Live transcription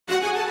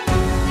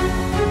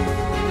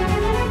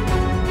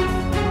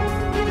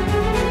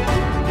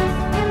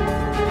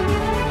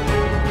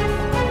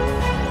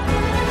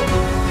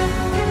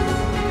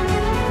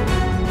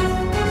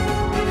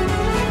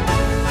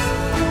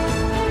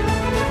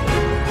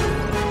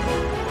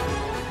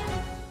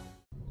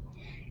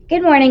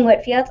Good morning,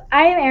 Whitfield.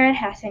 I am Erin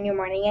Hassan, your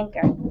morning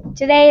anchor.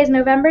 Today is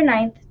November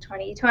 9th,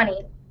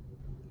 2020.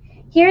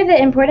 Here are the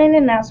important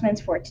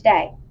announcements for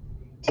today.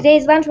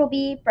 Today's lunch will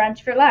be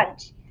brunch for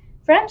lunch.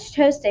 French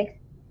toast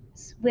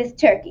sticks with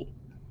turkey,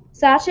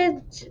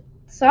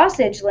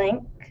 sausage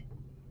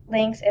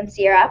links and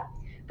syrup,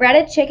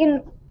 breaded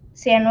chicken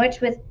sandwich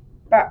with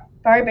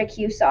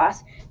barbecue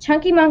sauce,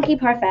 chunky monkey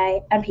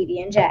parfait, and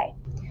PB&J.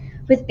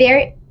 With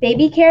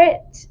baby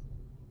carrots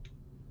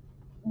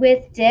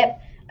with dip,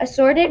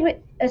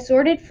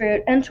 assorted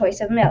fruit, and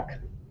choice of milk.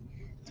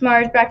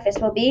 Tomorrow's breakfast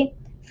will be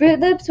Fruit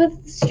Loops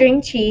with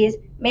string cheese,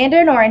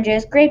 mandarin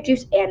oranges, grape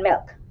juice, and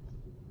milk.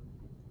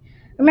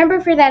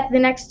 Remember for that the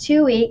next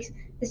 2 weeks,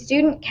 the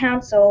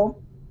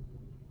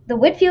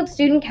Whitfield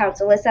Student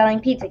Council is selling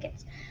pizza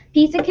kits.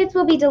 Pizza kits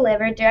will be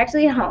delivered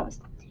directly to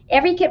homes.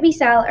 Every kit we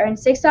sell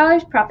earns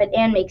 $6 profit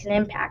and makes an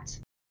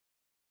impact.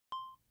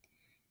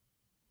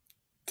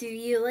 Do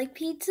you like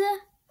pizza?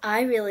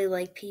 I really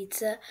like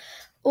pizza.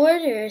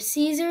 Order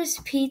Caesar's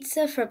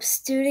Pizza from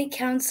Student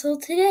Council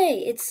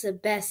today. It's the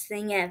best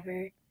thing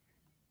ever.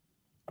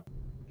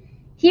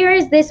 Here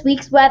is this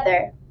week's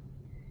weather.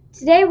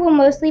 Today will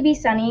mostly be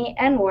sunny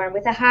and warm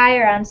with a high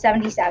around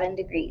 77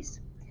 degrees.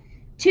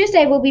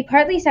 Tuesday will be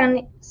partly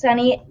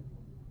sunny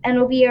and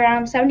will be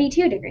around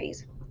 72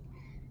 degrees.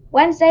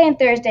 Wednesday and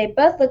Thursday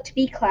both look to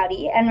be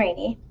cloudy and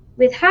rainy,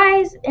 with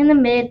highs in the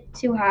mid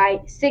to high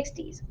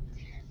 60s.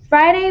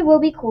 Friday will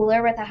be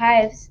cooler with a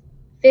high of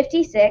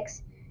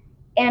 56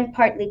 and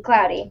partly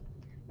cloudy.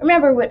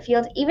 Remember,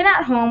 Whitfield, even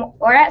at home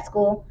or at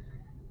school,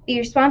 be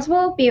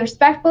responsible, be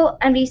respectful,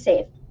 and be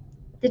safe.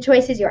 The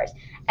choice is yours.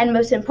 And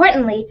most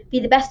importantly,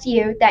 be the best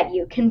you that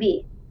you can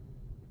be.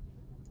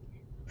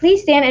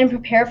 Please stand and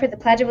prepare for the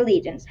Pledge of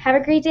Allegiance. Have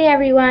a great day,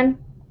 everyone.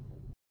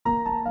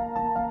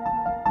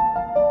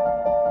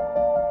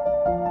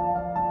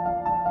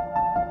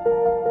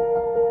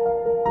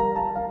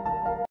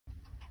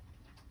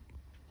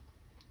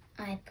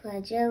 I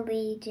pledge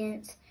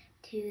allegiance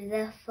to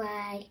the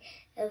flag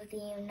of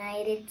the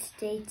United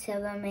States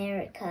of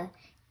America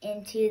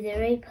and to the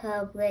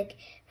republic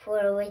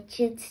for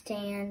which it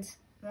stands,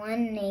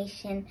 one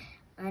nation,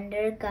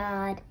 under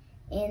God,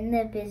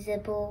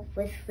 indivisible,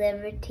 with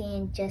liberty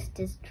and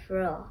justice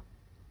for all.